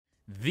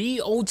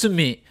The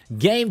ultimate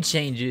game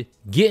changer,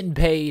 getting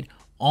paid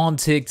on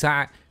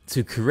TikTok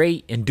to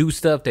create and do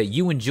stuff that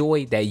you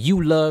enjoy, that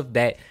you love,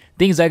 that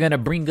things are going to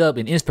bring up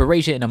an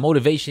inspiration and a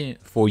motivation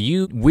for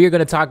you. We're going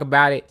to talk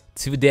about it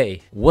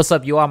today. What's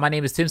up, y'all? My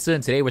name is Timson,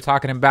 and today we're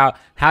talking about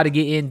how to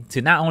get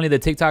into not only the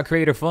TikTok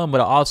creator fun,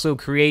 but also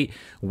create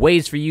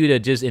ways for you to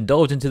just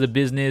indulge into the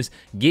business,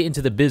 get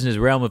into the business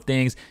realm of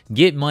things,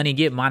 get money,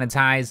 get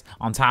monetized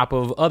on top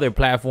of other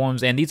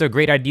platforms. And these are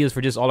great ideas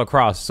for just all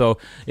across. So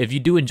if you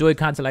do enjoy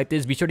content like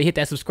this, be sure to hit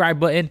that subscribe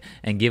button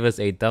and give us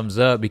a thumbs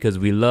up, because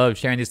we love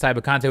sharing this type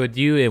of content with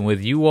you and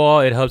with you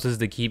all. It helps us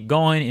to keep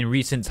going in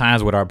recent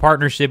times with our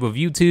partnership with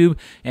YouTube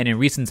and in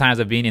recent times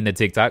of being in the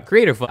TikTok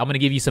creator fun. I'm going to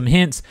give you some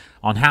hints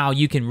on how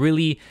you can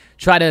really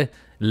try to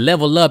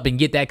level up and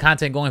get that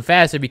content going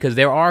faster, because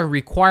there are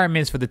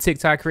requirements for the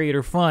TikTok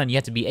creator fun. You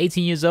have to be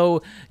 18 years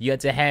old, you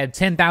have to have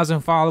 10,000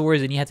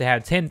 followers, and you have to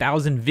have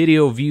 10,000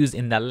 video views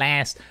in the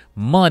last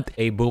month.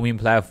 A booming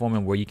platform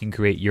and where you can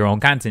create your own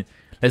content.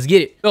 Let's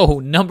get it. So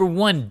number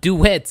one,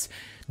 duets.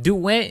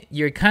 Duet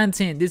your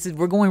content.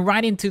 We're going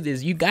right into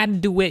this. You got to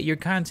duet your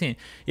content.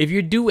 If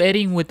you're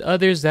duetting with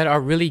others that are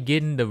really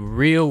getting the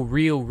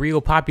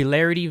real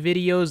popularity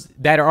videos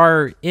that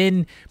are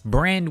in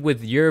brand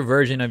with your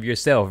version of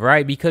yourself,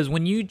 right? Because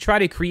when you try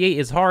to create,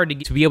 it's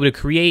hard to be able to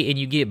create, and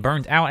you get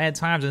burnt out at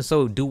times. And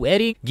so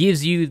duetting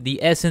gives you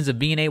the essence of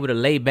being able to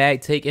lay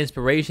back, take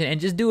inspiration, and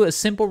just do a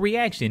simple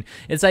reaction.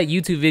 It's like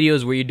YouTube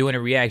videos where you're doing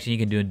a reaction, you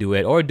can do a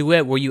duet, or a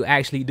duet where you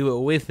actually do it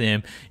with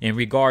them in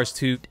regards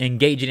to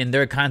engaging in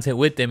their content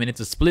with them, and it's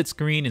a split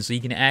screen, and so you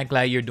can act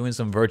like you're doing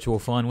some virtual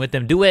fun with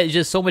them. Duet is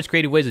just so much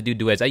creative ways to do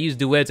duets. I use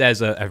duets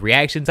as a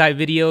reaction type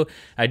video.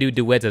 I do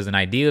duets as an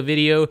idea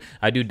video.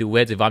 I do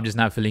duets if I'm just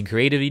not feeling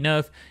creative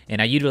enough,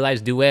 and I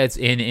utilize duets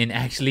in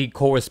actually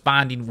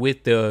corresponding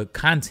with the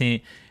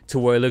content to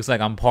where it looks like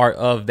I'm part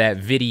of that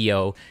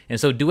video. And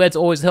so duets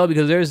always help,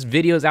 because there's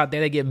videos out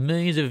there that get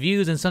millions of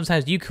views, and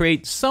sometimes you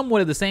create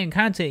somewhat of the same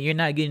content, you're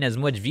not getting as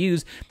much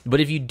views. But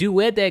if you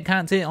duet that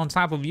content on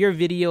top of your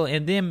video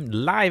and then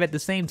live at the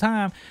same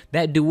time,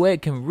 that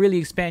duet can really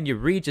expand your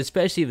reach,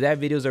 especially if that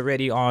video is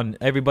already on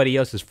everybody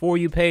else's For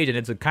You page and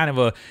it's a kind of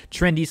a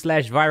trendy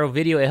 / viral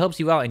video. It helps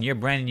you out in your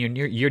brand and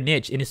your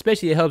niche, and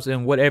especially it helps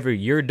in whatever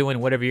you're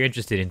doing, whatever you're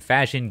interested in,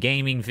 fashion,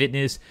 gaming,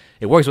 fitness.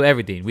 It works with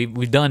everything.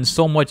 We've done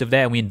so much of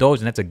that, and we indulge,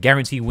 and that's a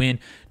guaranteed win.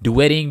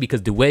 Duetting,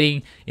 because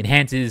duetting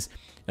enhances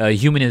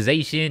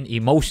humanization,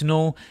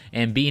 emotional,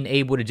 and being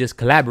able to just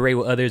collaborate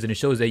with others, and it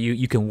shows that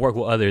you can work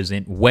with others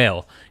and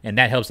well, and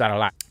that helps out a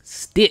lot.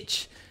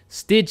 Stitch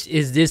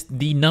is just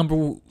the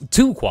number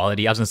 2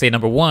 quality. I was gonna say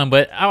number 1,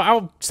 but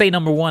I'll say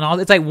number 1.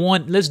 It's like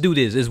one. Let's do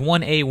this. It's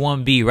 1A,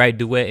 1B, right?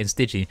 Duet and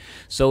stitching.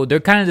 So they're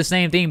kind of the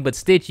same thing, but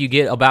Stitch, you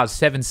get about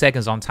 7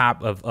 seconds on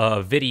top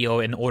of video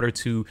in order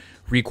to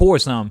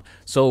record some.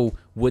 So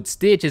with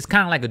Stitch, it's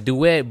kind of like a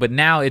duet, but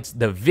now it's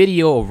the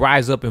video will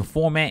rise up in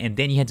format, and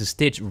then you had to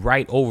stitch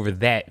right over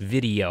that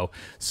video.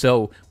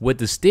 So with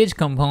the Stitch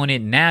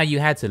component, now you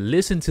had to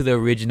listen to the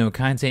original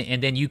content,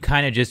 and then you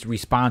kind of just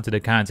respond to the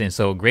content.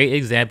 So a great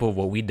example of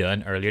what we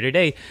done earlier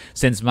today,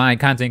 since my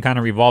content kind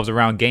of revolves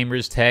around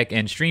gamers, tech,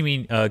 and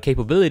streaming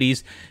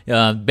capabilities.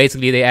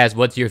 Basically, they asked,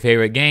 what's your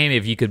favorite game?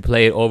 If you could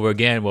play it over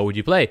again, what would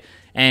you play?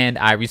 And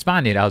I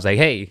responded. I was like,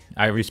 hey,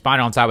 I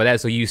responded on top of that.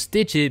 So you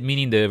stitch it,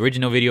 meaning the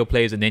original video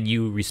plays, and then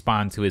you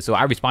respond to it. So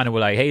I responded with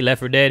like, hey, Left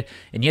 4 Dead.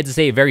 And you had to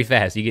say it very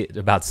fast. You get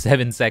about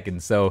 7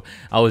 seconds. So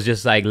I was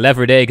just like, Left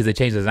 4 Dead, because it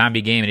changed the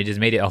zombie game, and it just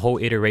made it a whole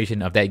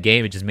iteration of that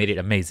game. It just made it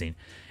amazing.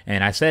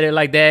 And I said it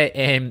like that.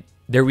 And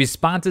the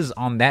responses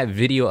on that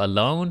video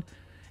alone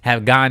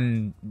have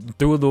gone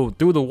through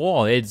the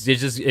wall. It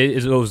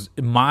was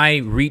my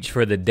reach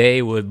for the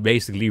day would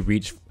basically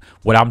reach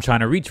what I'm trying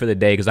to reach for the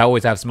day, because I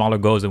always have smaller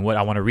goals than what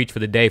I want to reach for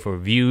the day for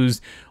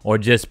views or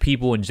just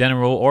people in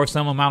general or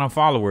some amount of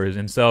followers.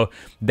 And so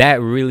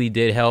that really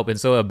did help. And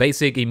so a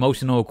basic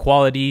emotional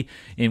quality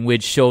in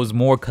which shows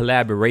more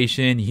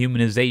collaboration,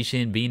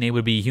 humanization, being able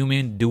to be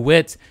human.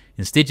 Duets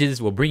and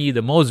stitches will bring you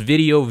the most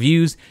video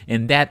views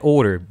in that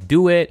order.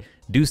 Duet,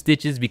 do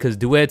stitches, because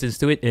duets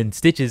and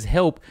stitches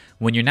help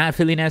when you're not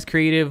feeling as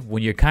creative,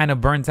 when you're kind of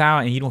burnt out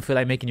and you don't feel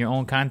like making your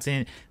own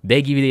content.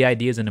 They give you the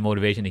ideas and the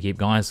motivation to keep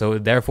going. So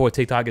therefore,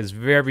 TikTok is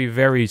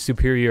very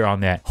superior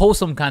on that.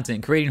 Wholesome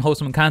content, creating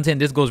wholesome content.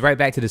 This goes right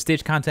back to the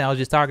Stitch content I was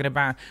just talking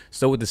about.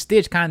 So with the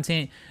Stitch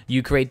content,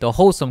 you create the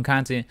wholesome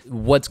content.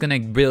 What's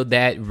gonna build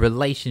that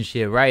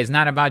relationship, right? It's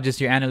not about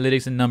just your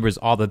analytics and numbers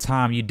all the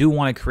time. You do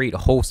want to create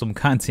wholesome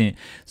content.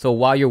 So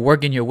while you're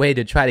working your way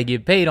to try to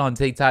get paid on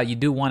TikTok, you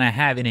do want to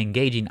have an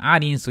engaging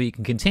audience so you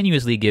can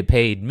continuously get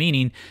paid,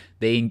 meaning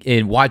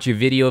they watch your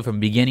video from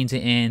beginning to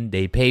end.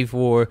 They pay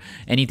for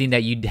anything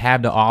that you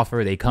have to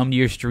offer. They come to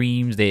your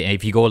streams.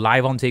 If you go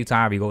live on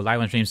TikTok, you go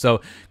live on streams.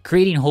 So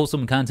creating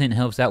wholesome content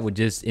helps out with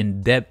just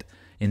in-depth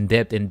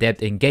in-depth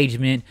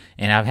engagement.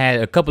 And I've had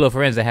a couple of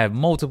friends that have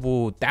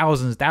multiple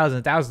thousands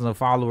of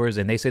followers,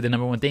 and they say the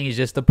number one thing is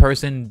just the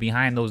person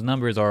behind those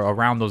numbers or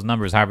around those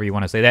numbers, however you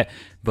want to say that.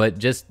 But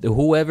just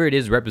whoever it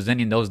is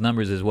representing those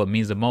numbers is what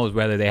means the most,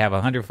 whether they have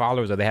 100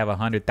 followers or they have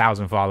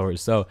 100,000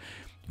 followers. So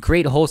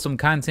create wholesome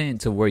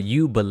content to where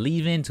you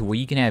believe in, to where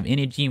you can have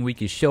energy and we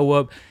can show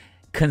up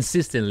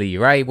consistently,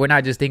 right? We're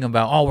not just thinking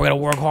about, oh, we're gonna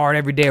work hard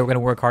every day. We're gonna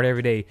work hard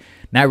every day.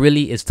 Not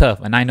really. It's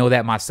tough, and I know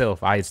that myself.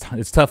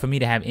 It's tough for me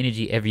to have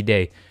energy every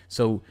day.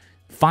 So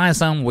find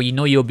something where you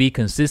know you'll be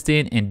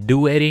consistent and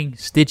duetting,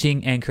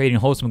 stitching, and creating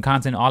wholesome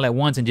content all at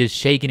once, and just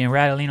shaking and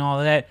rattling all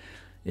of that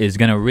is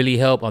gonna really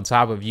help, on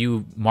top of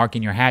you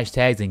marking your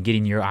hashtags and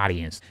getting your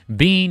audience.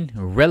 Being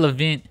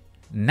relevant,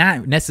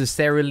 not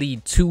necessarily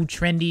too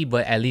trendy,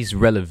 but at least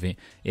relevant.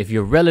 If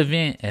you're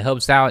relevant, it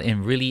helps out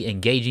in really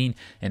engaging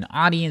an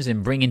audience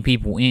and bringing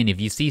people in.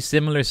 If you see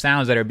similar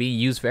sounds that are being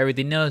used for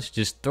everything else,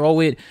 just throw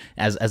it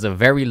as a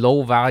very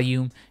low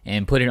volume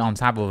and put it on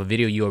top of a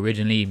video you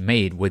originally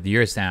made with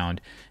your sound,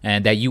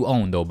 and that you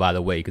own, though, by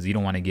the way, because you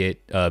don't want to get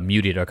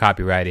muted or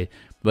copyrighted.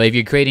 But if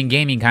you're creating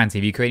gaming content,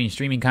 if you're creating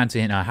streaming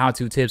content,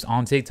 how-to tips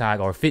on TikTok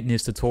or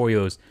fitness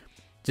tutorials,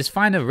 just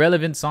find a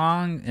relevant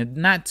song, and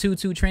not too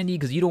trendy,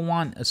 because you don't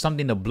want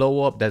something to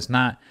blow up that's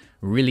not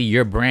really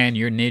your brand,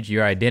 your niche,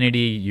 your identity,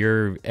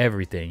 your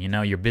everything, you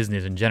know, your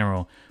business in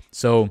general.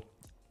 So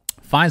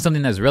find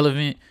something that's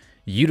relevant,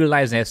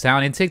 utilize that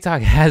sound, and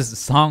TikTok has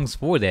songs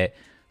for that.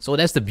 So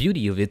that's the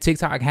beauty of it.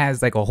 TikTok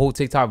has like a whole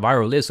TikTok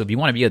viral list. So if you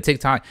want to be a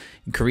TikTok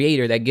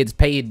creator that gets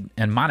paid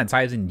and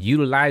monetizing,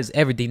 utilize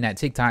everything that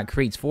TikTok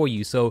creates for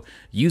you. So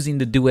using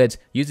the duets,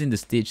 using the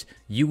stitch,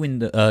 using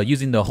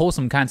the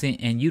wholesome content,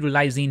 and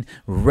utilizing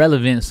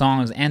relevant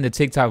songs and the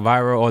TikTok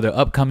viral or the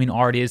upcoming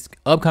artists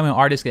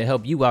can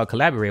help you out,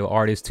 collaborate with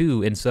artists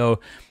too. And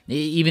so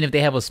even if they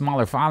have a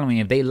smaller following,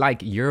 if they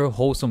like your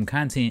wholesome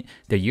content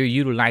that you're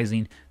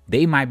utilizing,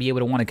 they might be able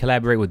to want to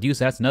collaborate with you.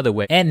 So that's another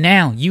way. And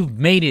now you've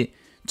made it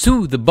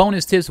to the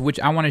bonus tips, which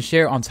I want to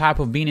share on top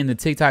of being in the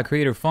TikTok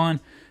Creator Fund.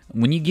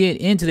 When you get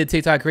into the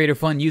TikTok Creator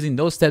Fund using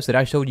those steps that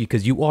I showed you,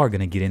 because you are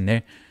going to get in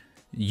there,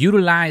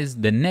 utilize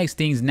the next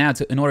things now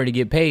in order to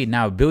get paid.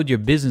 Now build your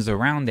business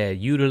around that.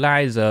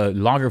 Utilize a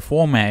longer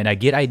format. I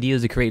get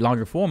ideas to create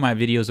longer format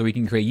videos so we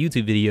can create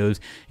YouTube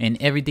videos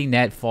and everything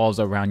that falls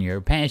around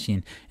your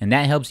passion. And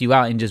that helps you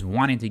out in just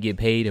wanting to get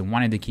paid and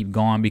wanting to keep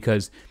going,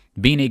 because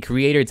being a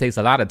creator takes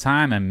a lot of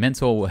time and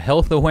mental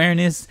health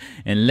awareness,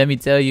 and let me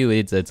tell you,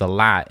 it's a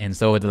lot. And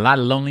so it's a lot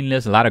of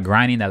loneliness, a lot of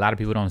grinding that a lot of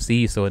people don't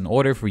see. So in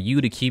order for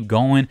you to keep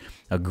going,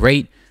 a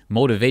great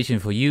motivation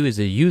for you is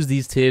to use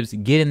these tips,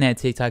 get in that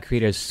TikTok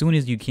creator as soon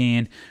as you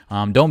can.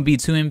 Don't be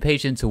too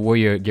impatient to where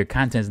your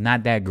content's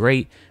not that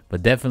great,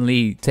 but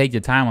definitely take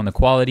your time on the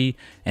quality,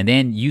 and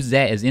then use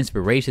that as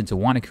inspiration to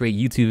want to create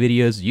YouTube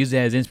videos. Use that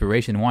as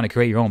inspiration to want to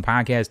create your own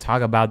podcast,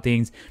 talk about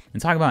things, and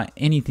talk about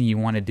anything you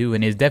want to do.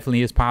 And it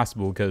definitely is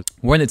possible, because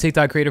we're in the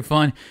TikTok Creator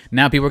Fund.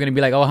 Now people are going to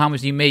be like, oh, how much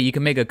do you make? You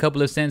can make a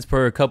couple of cents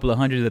per a couple of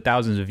hundreds of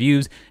thousands of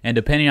views. And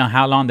depending on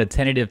how long the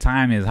tentative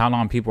time is, how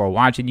long people are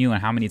watching you, and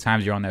how many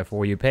times you're on that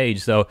For You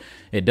page. So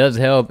it does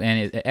help.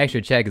 And the extra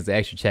check is the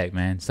extra check,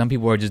 man. Some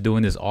people are just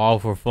doing this all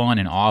for fun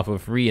and all for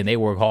free, and they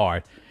work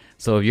hard.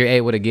 So if you're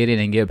able to get in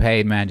and get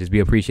paid, man, just be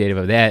appreciative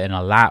of that, and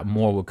a lot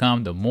more will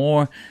come. The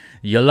more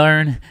you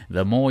learn,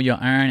 the more you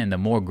earn, and the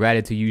more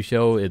gratitude you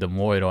show, the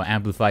more it'll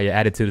amplify your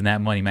attitude in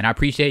that money, man. I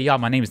appreciate y'all.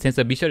 My name is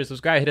Tensa. Be sure to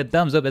subscribe, hit a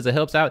thumbs up, as it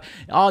helps out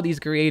all these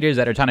creators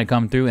that are trying to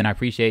come through, and I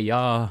appreciate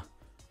y'all.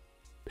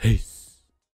 Peace.